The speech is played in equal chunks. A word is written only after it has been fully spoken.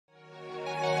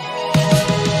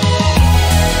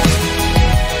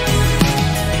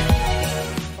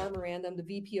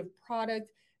the VP of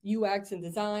Product, UX and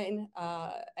Design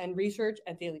and Research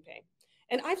at DailyPay.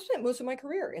 And I've spent most of my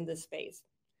career in this space.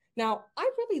 Now, I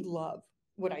really love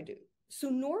what I do. So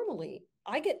normally,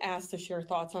 I get asked to share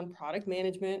thoughts on product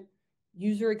management,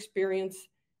 user experience,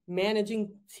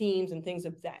 managing teams, and things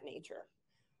of that nature.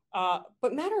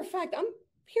 But matter of fact, I'm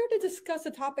here to discuss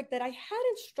a topic that I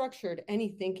hadn't structured any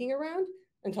thinking around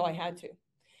until I had to.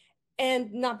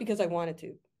 And not because I wanted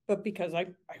to, but because I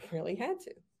really had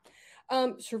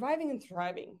to. Surviving and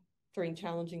thriving during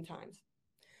challenging times.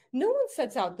 No one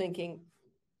sets out thinking,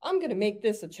 I'm going to make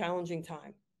this a challenging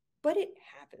time, but it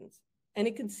happens, and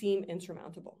it can seem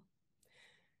insurmountable.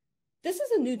 This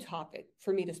is a new topic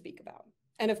for me to speak about.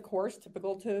 And of course,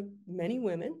 typical to many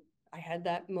women, I had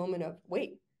that moment of,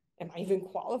 wait, am I even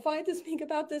qualified to speak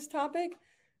about this topic?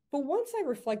 But once I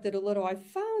reflected a little, I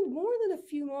found more than a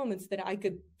few moments that I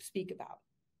could speak about.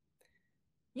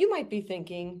 You might be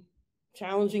thinking,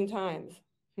 challenging times.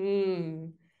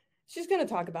 She's going to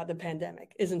talk about the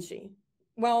pandemic, isn't she?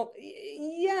 Well,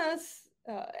 yes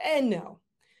and no.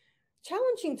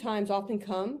 Challenging times often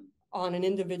come on an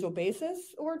individual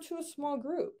basis or to a small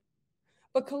group.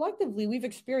 But collectively, we've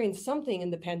experienced something in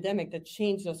the pandemic that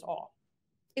changed us all.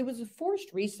 It was a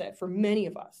forced reset for many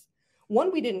of us,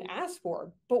 one we didn't ask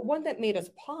for, but one that made us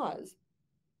pause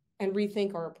and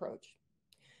rethink our approach.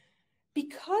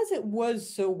 Because it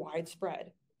was so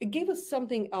widespread, it gave us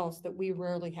something else that we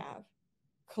rarely have: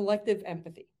 collective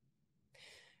empathy.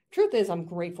 Truth is, I'm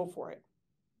grateful for it.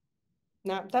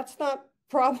 Now, that's not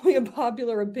probably a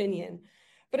popular opinion,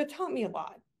 but it taught me a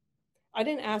lot. I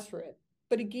didn't ask for it,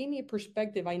 but it gave me a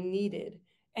perspective I needed,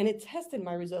 and it tested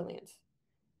my resilience.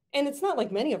 And it's not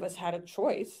like many of us had a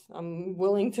choice. I'm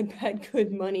willing to bet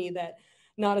good money that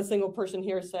not a single person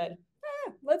here said,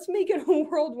 let's make it a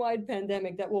worldwide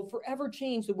pandemic that will forever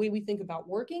change the way we think about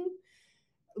working,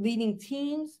 leading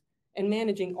teams, and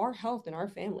managing our health and our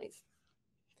families.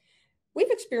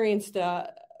 We've experienced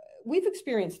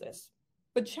this,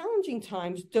 but challenging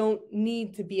times don't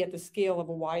need to be at the scale of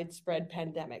a widespread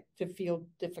pandemic to feel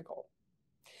difficult.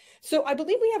 So I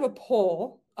believe we have a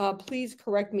poll. Please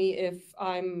correct me if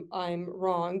I'm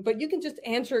wrong, but you can just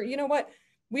answer. You know what?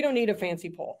 We don't need a fancy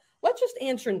poll. Let's just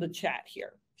answer in the chat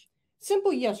here.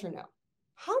 Simple yes or no.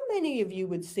 How many of you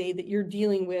would say that you're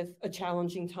dealing with a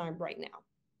challenging time right now?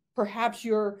 Perhaps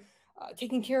you're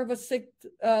taking care of a sick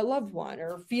loved one,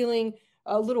 or feeling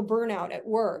a little burnout at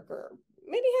work, or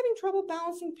maybe having trouble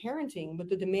balancing parenting with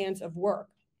the demands of work.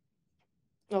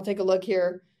 I'll take a look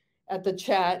here at the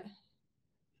chat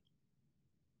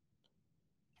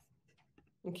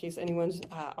in case anyone's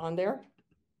on there.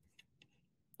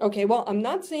 Okay, well, I'm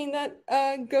not seeing that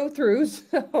go through,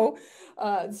 so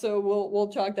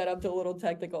we'll chalk that up to a little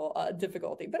technical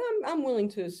difficulty. But I'm willing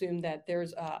to assume that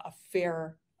there's a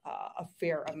fair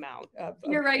amount of.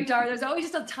 You're right, Dar. There's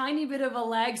always just a tiny bit of a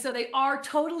lag, so they are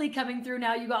totally coming through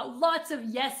now. You got lots of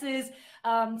yeses.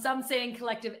 Some saying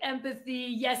collective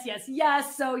empathy. Yes, yes,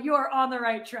 yes. So you're on the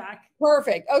right track.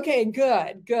 Perfect. Okay,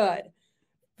 good.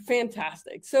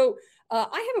 Fantastic. So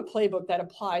I have a playbook that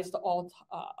applies to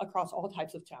across all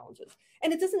types of challenges,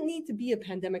 and it doesn't need to be a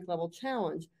pandemic level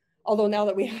challenge. Although now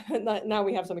that we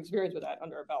have some experience with that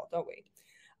under our belt, don't we?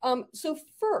 So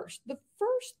the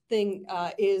first thing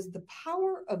is the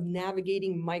power of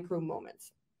navigating micro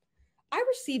moments. I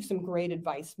received some great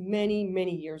advice many,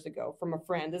 many years ago from a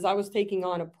friend as I was taking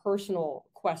on a personal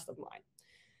quest of mine.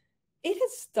 It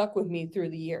has stuck with me through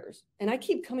the years, and I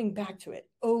keep coming back to it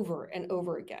over and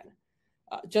over again.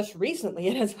 Just recently,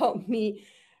 it has helped me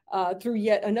through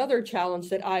yet another challenge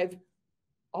that I've,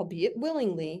 albeit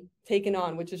willingly, taken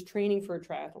on, which is training for a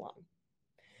triathlon.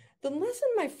 The lesson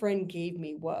my friend gave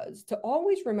me was to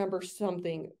always remember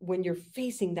something when you're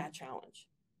facing that challenge.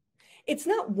 It's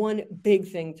not one big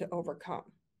thing to overcome.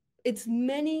 It's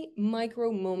many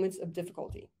micro moments of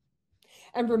difficulty.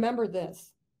 And remember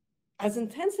this, as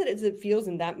intense as it feels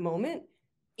in that moment,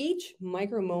 each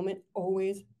micro moment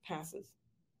always passes.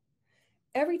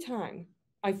 Every time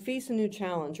I face a new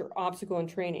challenge or obstacle in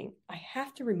training, I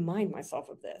have to remind myself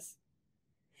of this.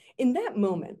 In that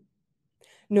moment,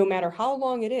 no matter how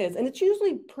long it is, and it's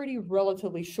usually pretty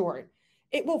relatively short,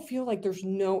 it will feel like there's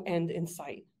no end in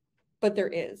sight, but there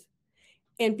is.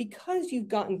 And because you've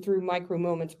gotten through micro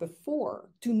moments before,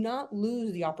 do not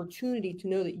lose the opportunity to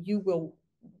know that you will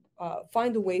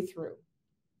find a way through.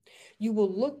 You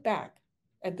will look back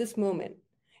at this moment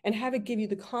and have it give you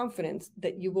the confidence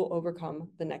that you will overcome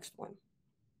the next one.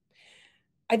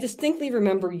 I distinctly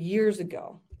remember years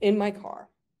ago in my car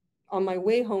on my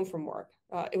way home from work.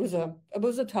 It was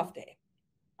a tough day.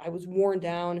 I was worn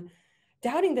down,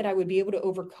 doubting that I would be able to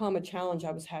overcome a challenge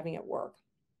I was having at work.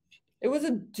 It was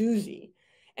a doozy.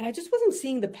 And I just wasn't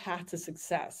seeing the path to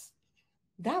success.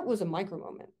 That was a micro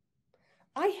moment.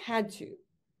 I had to,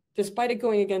 despite it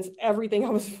going against everything I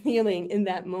was feeling in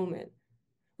that moment,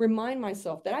 remind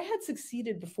myself that I had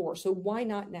succeeded before, so why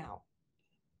not now?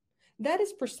 That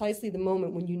is precisely the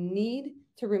moment when you need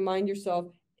to remind yourself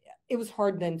it was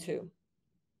hard then too.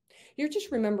 You're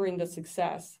just remembering the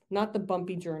success, not the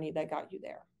bumpy journey that got you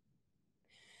there.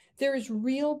 There is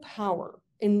real power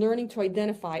in learning to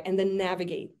identify and then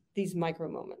navigate these micro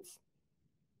moments.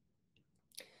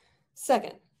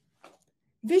 Second,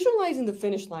 visualizing the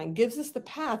finish line gives us the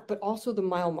path, but also the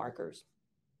mile markers.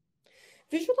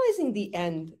 Visualizing the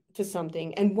end to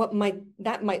something and what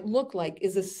that might look like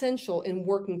is essential in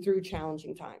working through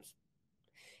challenging times.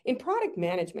 In product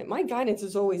management, my guidance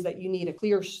is always that you need a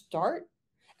clear start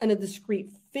and a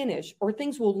discrete finish, or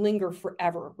things will linger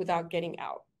forever without getting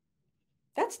out.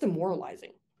 That's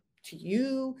demoralizing to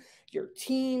you, your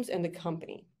teams, and the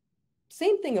company.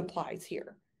 Same thing applies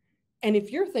here. And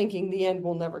if you're thinking the end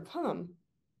will never come,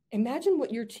 imagine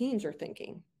what your teams are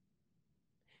thinking.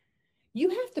 You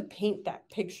have to paint that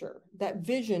picture, that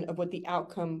vision of what the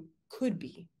outcome could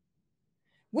be.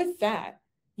 With that,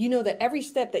 you know that every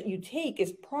step that you take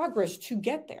is progress to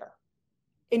get there.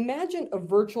 Imagine a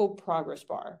virtual progress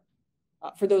bar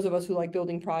for those of us who like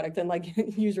building product and like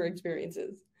user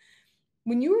experiences.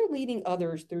 When you are leading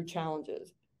others through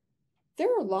challenges, there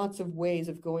are lots of ways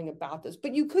of going about this.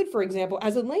 But you could, for example,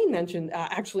 as Elaine mentioned,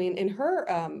 actually in her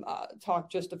talk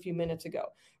just a few minutes ago,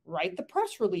 write the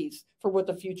press release for what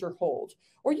the future holds,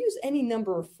 or use any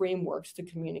number of frameworks to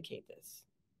communicate this.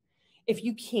 If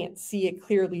you can't see it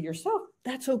clearly yourself,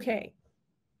 that's okay.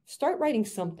 Start writing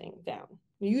something down.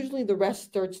 Usually the rest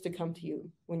starts to come to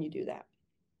you when you do that.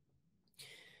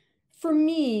 For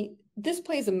me, this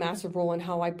plays a massive role in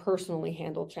how I personally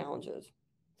handle challenges.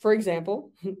 For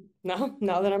example,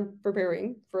 now that I'm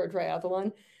preparing for a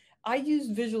triathlon, I use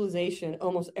visualization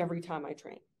almost every time I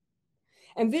train.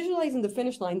 And visualizing the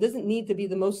finish line doesn't need to be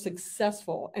the most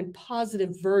successful and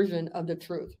positive version of the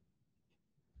truth.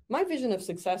 My vision of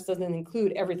success doesn't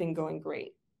include everything going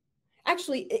great.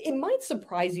 Actually, it might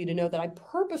surprise you to know that I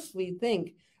purposely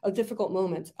think of difficult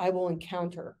moments I will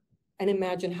encounter and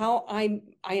imagine how I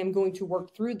am going to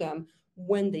work through them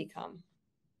when they come.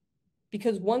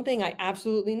 Because one thing I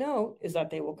absolutely know is that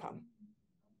they will come.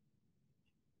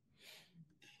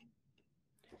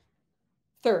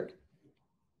 Third,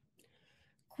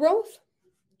 growth,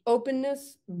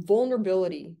 openness,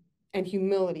 vulnerability, and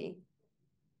humility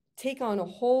take on a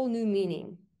whole new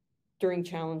meaning during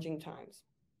challenging times.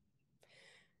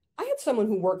 I had someone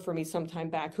who worked for me some time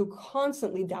back who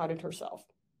constantly doubted herself,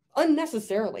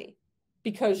 unnecessarily,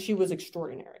 because she was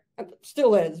extraordinary.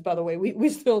 Still is, by the way. We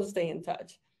still stay in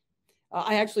touch.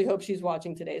 I actually hope she's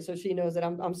watching today, so she knows that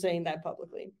I'm saying that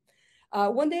publicly.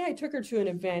 One day I took her to an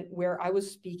event where I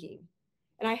was speaking,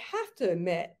 and I have to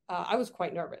admit, I was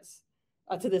quite nervous.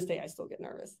 To this day, I still get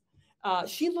nervous.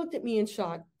 She looked at me in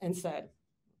shock and said,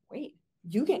 "Wait,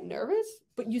 you get nervous?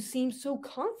 But you seem so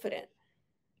confident."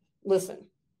 Listen,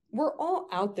 we're all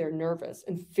out there nervous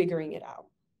and figuring it out.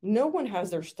 No one has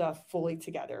their stuff fully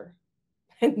together,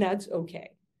 and that's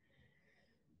okay.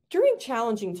 During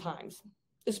challenging times,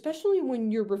 especially when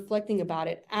you're reflecting about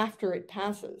it after it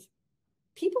passes,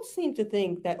 people seem to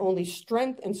think that only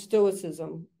strength and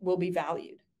stoicism will be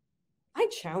valued. I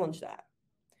challenge that.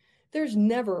 There's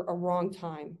never a wrong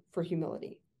time for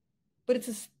humility, but it's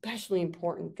especially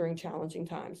important during challenging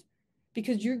times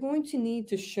because you're going to need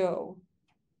to show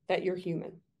that you're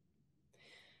human.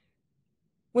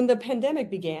 When the pandemic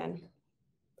began,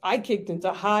 I kicked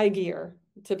into high gear,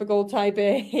 typical type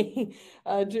A,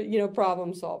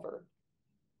 problem solver.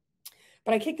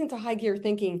 But I kicked into high gear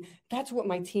thinking that's what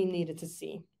my team needed to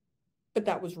see. But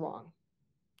that was wrong.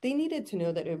 They needed to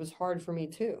know that it was hard for me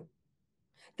too,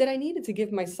 that I needed to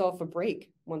give myself a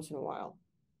break once in a while,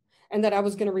 and that I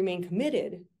was going to remain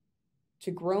committed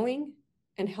to growing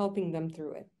and helping them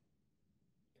through it.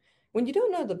 When you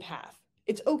don't know the path,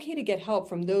 it's okay to get help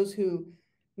from those who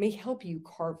may help you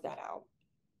carve that out.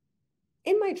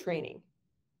 In my training,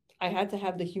 I had to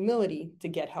have the humility to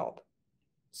get help.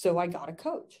 So I got a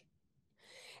coach.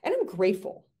 And I'm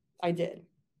grateful I did,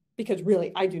 because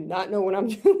really, I do not know what I'm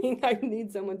doing. I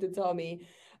need someone to tell me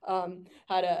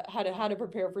how to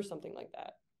prepare for something like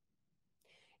that.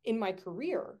 In my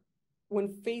career, when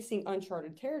facing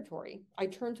uncharted territory, I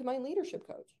turned to my leadership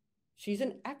coach. She's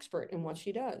an expert in what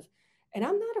she does. And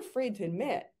I'm not afraid to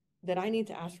admit that I need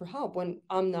to ask for help when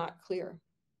I'm not clear.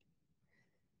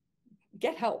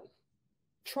 Get help.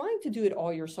 Trying to do it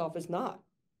all yourself is not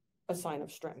a sign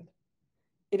of strength.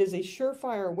 It is a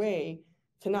surefire way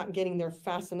to not getting there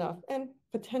fast enough and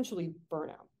potentially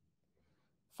burnout.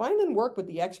 Find and work with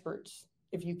the experts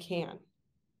if you can.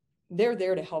 They're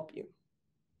there to help you.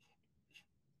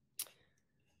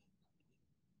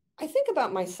 I think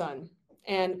about my son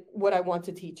and what I want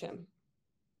to teach him.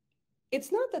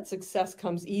 It's not that success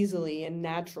comes easily and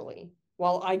naturally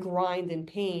while I grind in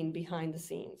pain behind the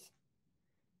scenes.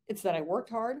 It's that I worked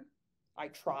hard, I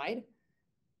tried,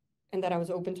 and that I was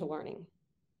open to learning.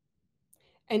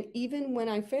 And even when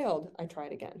I failed, I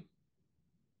tried again.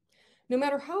 No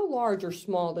matter how large or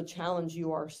small the challenge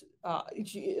you are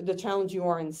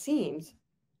in seems,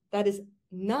 that is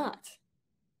not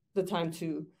the time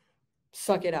to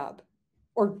suck it up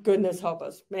or goodness help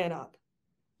us, man up.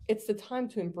 It's the time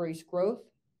to embrace growth,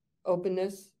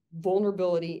 openness,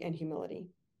 vulnerability, and humility.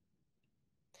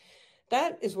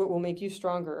 That is what will make you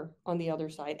stronger on the other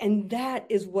side. And that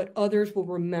is what others will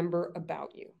remember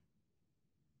about you.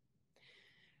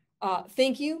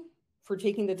 Thank you for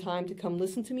taking the time to come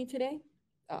listen to me today.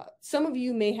 Some of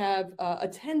you may have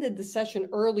attended the session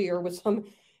earlier with some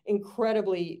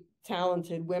incredibly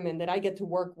talented women that I get to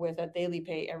work with at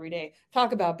DailyPay every day.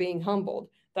 Talk about being humbled.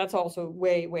 That's also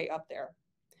way, way up there.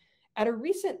 At a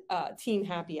recent team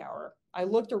happy hour, I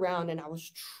looked around and I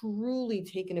was truly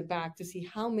taken aback to see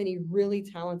how many really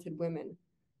talented women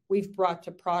we've brought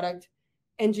to product,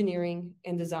 engineering,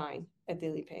 and design at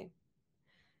DailyPay.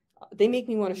 They make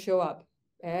me want to show up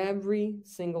every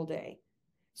single day.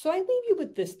 So I leave you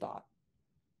with this thought.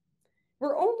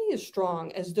 We're only as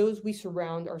strong as those we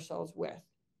surround ourselves with.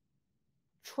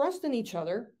 Trust in each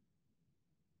other,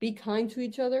 be kind to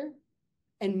each other,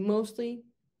 and mostly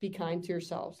be kind to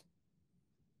yourselves.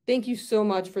 Thank you so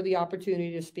much for the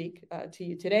opportunity to speak to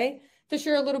you today, to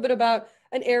share a little bit about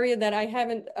an area that I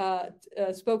haven't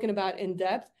spoken about in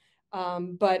depth,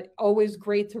 but always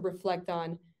great to reflect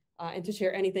on and to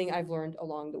share anything I've learned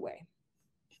along the way.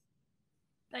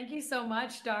 Thank you so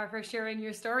much, Dar, for sharing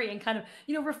your story and kind of,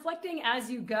 reflecting as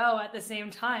you go at the same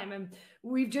time. And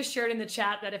we've just shared in the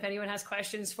chat that if anyone has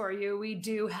questions for you, we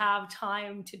do have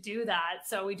time to do that.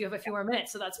 So we do have a few more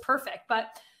minutes, so that's perfect. But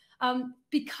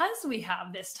because we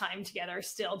have this time together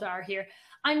still, Dar, here,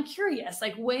 I'm curious,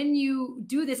 like when you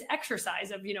do this exercise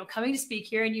of, coming to speak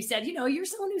here and you said, you're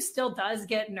someone who still does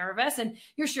get nervous and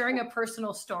you're sharing a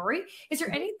personal story. Is there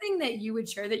anything that you would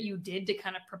share that you did to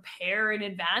kind of prepare in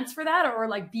advance for that or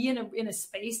like be in a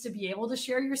space to be able to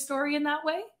share your story in that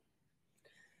way?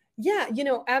 Yeah,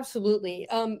 absolutely.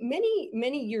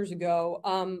 Many years ago,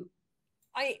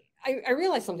 I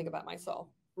realized something about myself,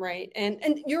 right?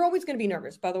 And you're always going to be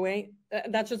nervous, by the way.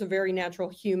 That's just a very natural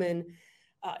human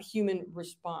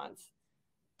response.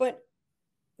 But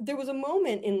there was a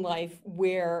moment in life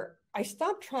where I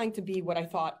stopped trying to be what I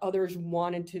thought others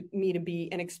wanted me to be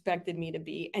and expected me to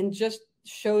be, and just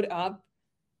showed up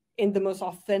in the most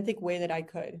authentic way that I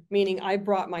could. Meaning I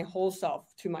brought my whole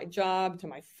self to my job, to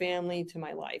my family, to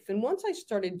my life. And once I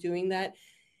started doing that,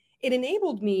 it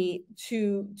enabled me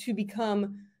to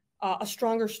become a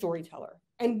stronger storyteller.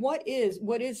 And what is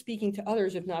speaking to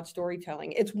others if not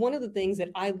storytelling? It's one of the things that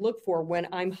I look for when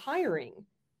I'm hiring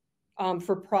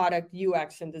for product,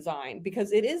 UX, and design,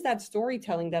 because it is that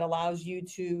storytelling that allows you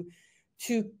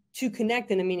to connect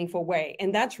in a meaningful way.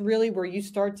 And that's really where you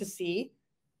start to see,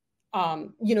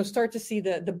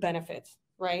 the benefits,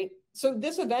 right? So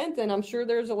this event, and I'm sure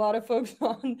there's a lot of folks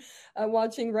on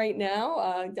watching right now,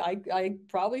 I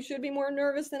probably should be more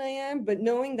nervous than I am, but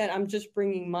knowing that I'm just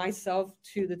bringing myself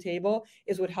to the table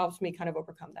is what helps me kind of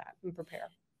overcome that and prepare.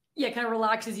 Yeah, it kind of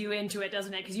relaxes you into it,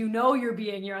 doesn't it? Because you're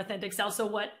being your authentic self. So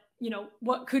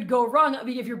what could go wrong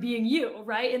if you're being you,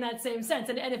 right? In that same sense.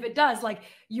 And if it does, like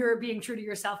you're being true to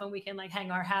yourself and we can like hang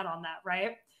our hat on that,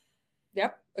 right?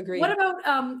 Yep, agreed. What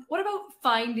about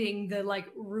finding the like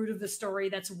root of the story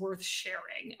that's worth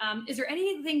sharing? Is there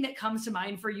anything that comes to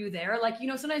mind for you there? Like,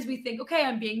 sometimes we think, okay,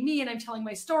 I'm being me and I'm telling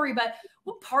my story, but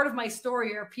what part of my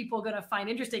story are people going to find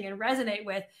interesting and resonate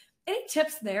with? Any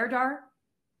tips there, Dar?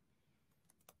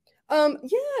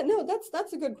 Yeah, no,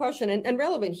 that's a good question and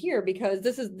relevant here, because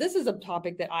this is a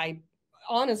topic that I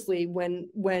honestly,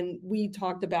 when we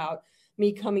talked about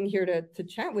me coming here to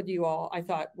chat with you all, I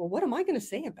thought, well, what am I going to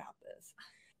say about this?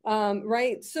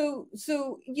 Right. So,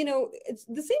 it's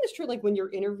the same is true. Like when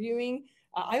you're interviewing,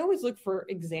 I always look for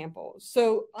examples.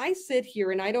 So I sit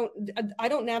here and I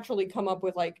don't naturally come up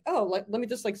with like, oh, let me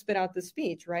just like spit out this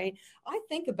speech. Right. I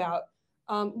think about,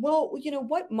 what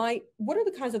are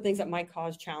the kinds of things that might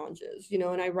cause challenges,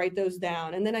 and I write those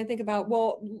down. And then I think about,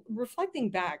 well,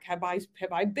 reflecting back, have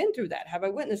I been through that? Have I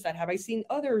witnessed that? Have I seen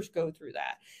others go through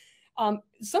that?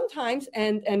 Sometimes,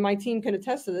 and my team can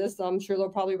attest to this, I'm sure they'll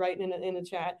probably write in a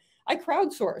chat, I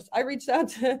crowdsource. I reached out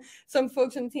to some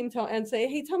folks in the team and say,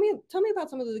 hey, tell me about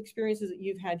some of the experiences that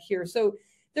you've had here. So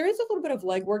there is a little bit of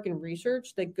legwork and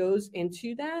research that goes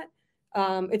into that.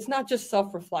 It's not just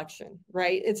self-reflection,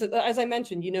 right? It's, as I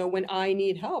mentioned, when I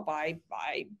need help, I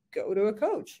go to a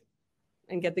coach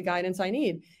and get the guidance I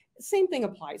need. Same thing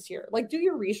applies here. Like, do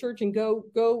your research and go,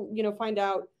 find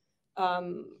out,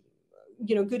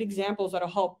 good examples that'll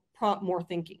help prompt more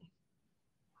thinking.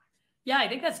 Yeah, I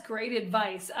think that's great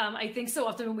advice. I think so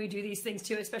often when we do these things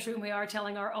too, especially when we are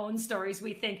telling our own stories,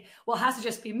 we think, well, it has to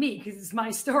just be me because it's my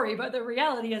story. But the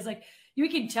reality is, like, you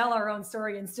can tell our own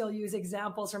story and still use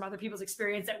examples from other people's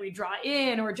experience that we draw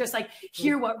in, or just like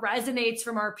hear what resonates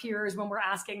from our peers when we're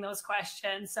asking those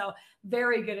questions. So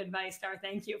very good advice, Dar.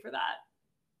 Thank you for that.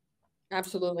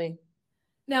 Absolutely.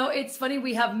 Now, it's funny,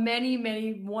 we have many,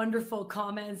 many wonderful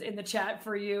comments in the chat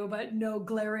for you, but no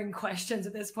glaring questions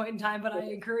at this point in time. But I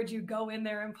encourage you, go in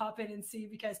there and pop in and see,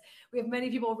 because we have many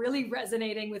people really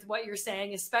resonating with what you're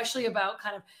saying, especially about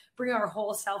kind of bringing our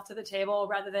whole self to the table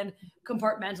rather than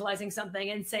compartmentalizing something,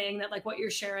 and saying that like what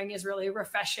you're sharing is really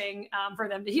refreshing for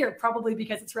them to hear, probably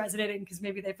because it's resonating, because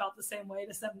maybe they felt the same way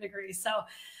to some degree. So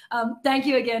thank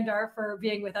you again, Dar, for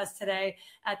being with us today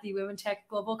at the Women Tech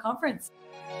Global Conference.